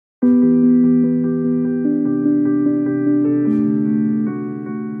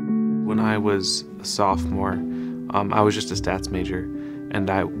was a sophomore, I was just a stats major, and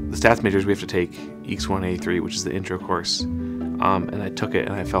the stats majors, we have to take EECS 1A3, which is the intro course, and I took it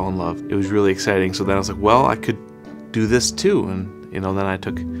and I fell in love. It was really exciting. So then I was like, well, I could do this too, and then I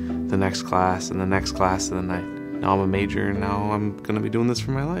took the next class and the next class, and then now I'm a major, and now I'm going to be doing this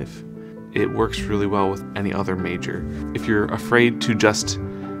for my life. It works really well with any other major. If you're afraid to just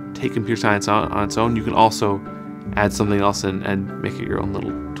take computer science on its own, you can also add something else and make it your own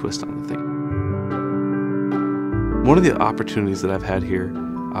little twist on the thing. One of the opportunities that I've had here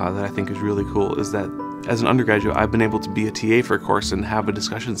that I think is really cool is that as an undergraduate, I've been able to be a TA for a course and have a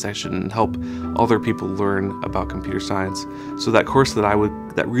discussion session and help other people learn about computer science. So that course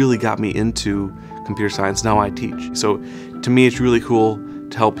that really got me into computer science, now I teach. So to me, it's really cool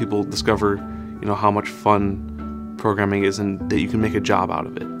to help people discover, how much fun programming is and that you can make a job out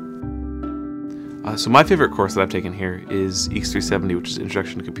of it. So my favorite course that I've taken here is EECS 370, which is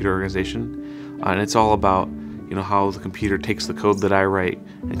Introduction to Computer Organization, and it's all about how the computer takes the code that I write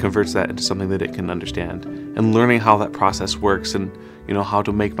and converts that into something that it can understand, and learning how that process works and how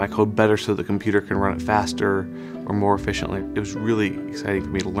to make my code better so the computer can run it faster or more efficiently. It was really exciting for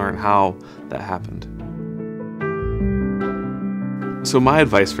me to learn how that happened. So my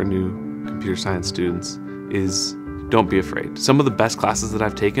advice for new computer science students is don't be afraid. Some of the best classes that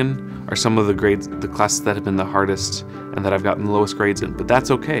I've taken are some of the classes that have been the hardest and that I've gotten the lowest grades in, but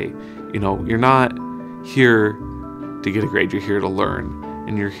that's okay. You're not here to get a grade, you're here to learn,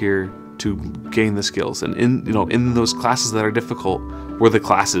 and you're here to gain the skills. And in those classes that are difficult were the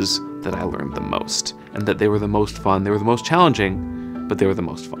classes that I learned the most, and that they were the most fun. They were the most challenging, but they were the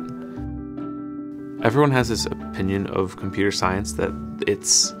most fun. Everyone has this opinion of computer science that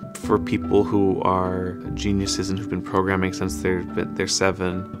it's for people who are geniuses and who've been programming since they're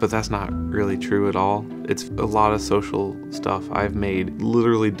 7, but that's not really true at all. It's a lot of social stuff. I've made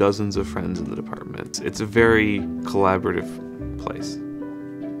literally dozens of friends in the department. It's a very collaborative place.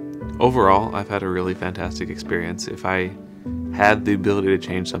 Overall, I've had a really fantastic experience. If I had the ability to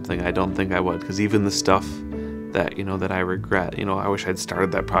change something, I don't think I would, because even the stuff that that I regret, I wish I'd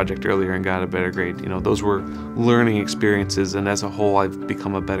started that project earlier and got a better grade. Those were learning experiences, and as a whole, I've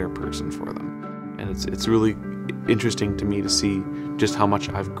become a better person for them. And it's really interesting to me to see just how much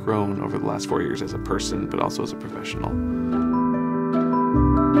I've grown over the last 4 years as a person, but also as a professional.